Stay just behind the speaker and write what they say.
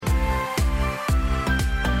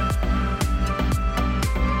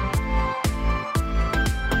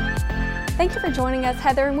Thank you for joining us,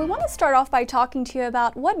 Heather, and we want to start off by talking to you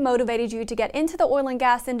about what motivated you to get into the oil and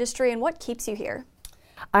gas industry and what keeps you here.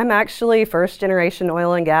 I'm actually first generation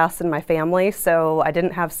oil and gas in my family, so I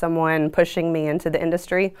didn't have someone pushing me into the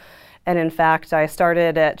industry. And in fact, I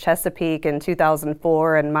started at Chesapeake in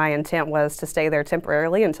 2004, and my intent was to stay there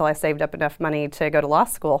temporarily until I saved up enough money to go to law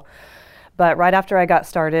school. But right after I got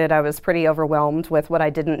started, I was pretty overwhelmed with what I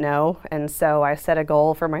didn't know, and so I set a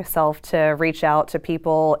goal for myself to reach out to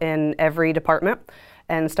people in every department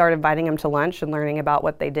and start inviting them to lunch and learning about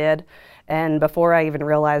what they did. And before I even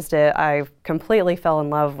realized it, I completely fell in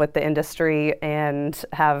love with the industry and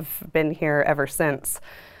have been here ever since.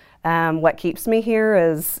 What keeps me here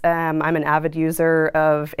is I'm an avid user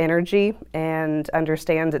of energy and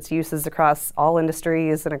understand its uses across all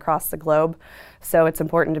industries and across the globe. So it's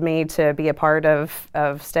important to me to be a part of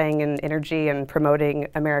staying in energy and promoting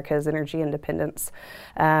America's energy independence.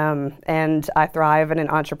 And I thrive in an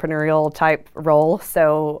entrepreneurial type role,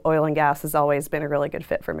 so oil and gas has always been a really good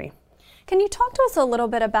fit for me. Can you talk to us a little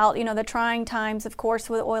bit about, the trying times, of course,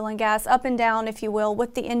 with oil and gas, up and down, if you will,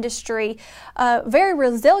 with the industry, very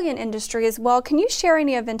resilient industry as well. Can you share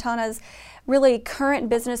any of Ventana's really current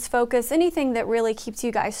business focus, anything that really keeps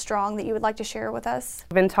you guys strong that you would like to share with us?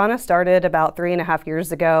 Ventana started about 3.5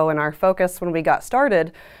 years ago, and our focus when we got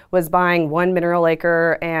started was buying 1 mineral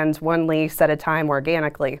acre and 1 lease at a time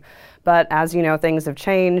organically. But as you know, things have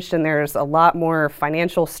changed and there's a lot more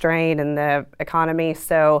financial strain in the economy.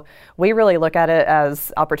 So we really look at it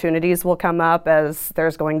as opportunities will come up as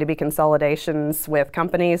there's going to be consolidations with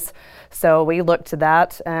companies. So we look to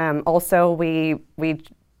that. Also, we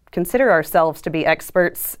consider ourselves to be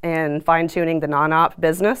experts in fine-tuning the non-op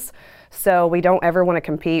business. So we don't ever want to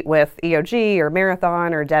compete with EOG or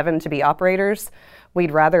Marathon or Devon to be operators.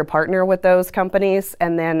 We'd rather partner with those companies,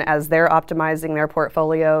 and then as they're optimizing their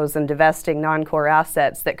portfolios and divesting non-core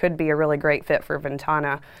assets, that could be a really great fit for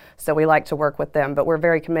Ventana. So we like to work with them, but we're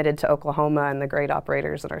very committed to Oklahoma and the great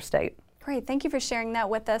operators in our state. Great, thank you for sharing that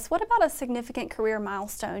with us. What about a significant career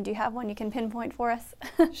milestone? Do you have one you can pinpoint for us?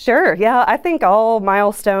 Sure, yeah, I think all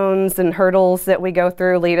milestones and hurdles that we go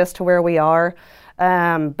through lead us to where we are.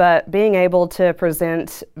 But being able to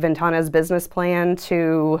present Ventana's business plan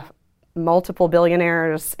to multiple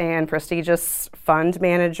billionaires and prestigious fund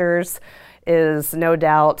managers is no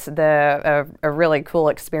doubt a really cool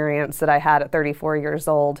experience that I had at 34 years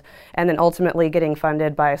old. And then ultimately getting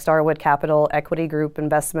funded by Starwood Capital Equity Group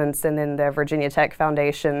Investments and then the Virginia Tech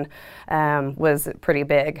Foundation was pretty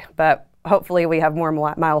big. But hopefully we have more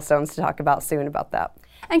milestones to talk about soon about that.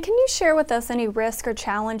 And can you share with us any risk or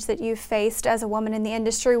challenge that you've faced as a woman in the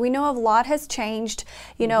industry? We know a lot has changed,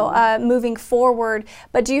 moving forward,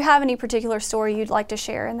 but do you have any particular story you'd like to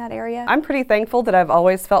share in that area? I'm pretty thankful that I've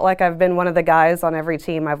always felt like I've been one of the guys on every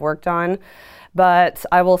team I've worked on, but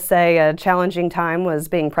I will say a challenging time was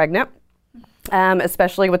being pregnant.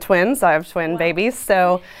 Especially with twins. I have twin babies,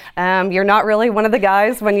 so you're not really one of the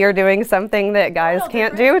guys when you're doing something that guys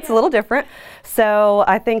can't do. It's a little different. So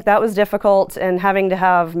I think that was difficult, and having to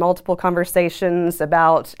have multiple conversations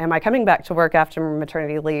about, am I coming back to work after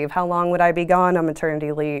maternity leave? How long would I be gone on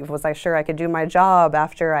maternity leave? Was I sure I could do my job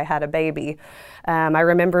after I had a baby? I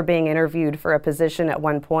remember being interviewed for a position at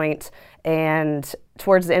one point, and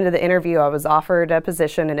towards the end of the interview, I was offered a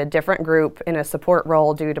position in a different group in a support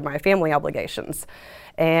role due to my family obligations.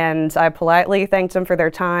 And I politely thanked them for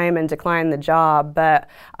their time and declined the job, but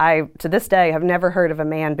I, to this day, have never heard of a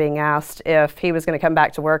man being asked if he was going to come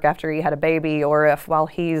back to work after he had a baby, or if while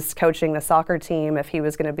he's coaching the soccer team, if he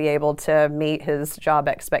was going to be able to meet his job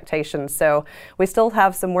expectations. So we still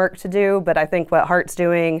have some work to do, but I think what Hart's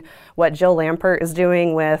doing, what Jill Lampert is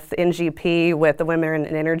doing with NGP, with the Women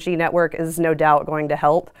in Energy Network, is no doubt going to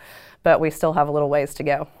help. But we still have a little ways to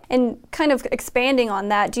go. And kind of expanding on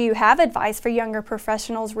that, do you have advice for younger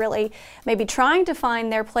professionals really maybe trying to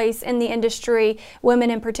find their place in the industry, women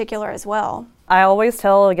in particular as well? I always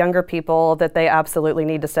tell younger people that they absolutely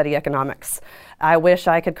need to study economics. I wish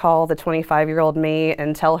I could call the 25-year-old me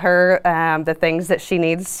and tell her the things that she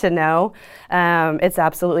needs to know. It's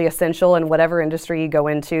absolutely essential in whatever industry you go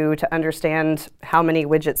into to understand how many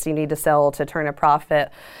widgets you need to sell to turn a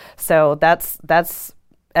profit. So that's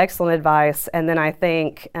excellent advice. And then I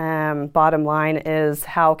think bottom line is,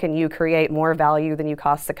 how can you create more value than you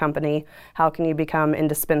cost the company? How can you become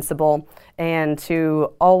indispensable? and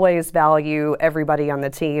to always value everybody on the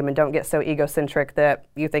team and don't get so egocentric that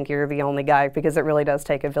you think you're the only guy, because it really does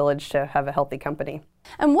take a village to have a healthy company.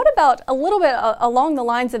 And what about a little bit along the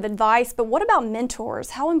lines of advice, but what about mentors?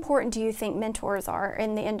 How important do you think mentors are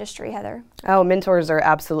in the industry, Heather? Oh, mentors are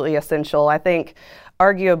absolutely essential. I think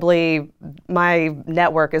arguably my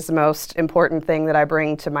network is the most important thing that I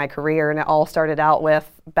bring to my career, and it all started out with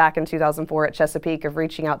back in 2004 at Chesapeake of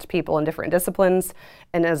reaching out to people in different disciplines,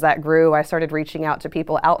 and as that grew I started reaching out to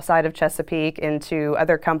people outside of Chesapeake into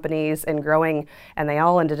other companies and growing, and they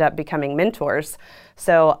all ended up becoming mentors.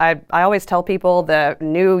 So I always tell people, the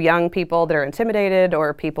new young people that are intimidated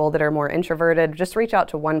or people that are more introverted, just reach out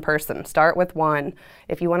to one person. Start with one.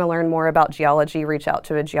 If you want to learn more about geology, reach out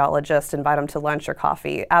to a geologist, invite them to lunch or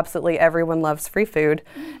coffee. Absolutely everyone loves free food.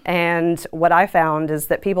 And what I found is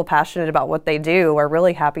that people passionate about what they do are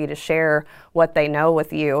really happy to share what they know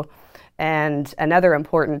with you. And another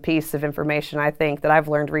important piece of information I think that I've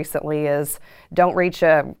learned recently is don't reach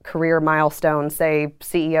a career milestone, say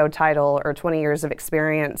CEO title or 20 years of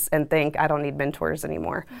experience, and think I don't need mentors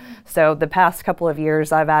anymore. So the past couple of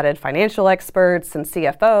years I've added financial experts and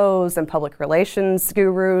CFOs and public relations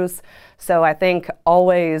gurus. So I think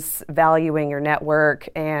always valuing your network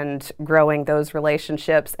and growing those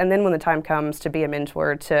relationships, and then when the time comes to be a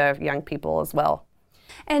mentor to young people as well.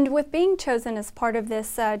 And with being chosen as part of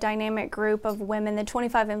this dynamic group of women, the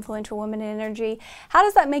 25 Influential Women in Energy, how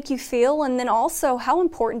does that make you feel? And then also, how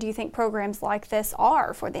important do you think programs like this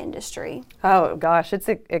are for the industry? Oh gosh, it's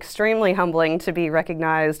extremely humbling to be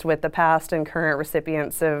recognized with the past and current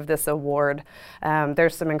recipients of this award.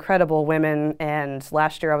 There's some incredible women, and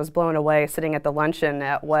last year I was blown away sitting at the luncheon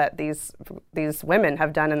at what these women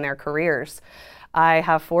have done in their careers. I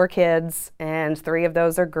have 4 kids, and 3 of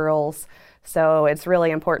those are girls. So it's really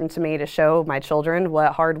important to me to show my children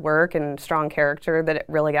what hard work and strong character, that it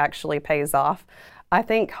really actually pays off. I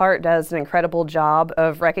think HART does an incredible job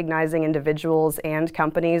of recognizing individuals and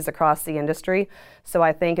companies across the industry. So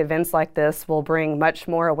I think events like this will bring much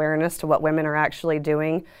more awareness to what women are actually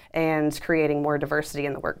doing and creating more diversity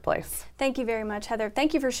in the workplace. Thank you very much, Heather.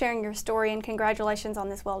 Thank you for sharing your story, and congratulations on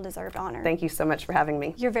this well-deserved honor. Thank you so much for having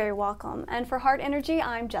me. You're very welcome. And for HART Energy,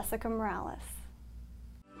 I'm Jessica Morales.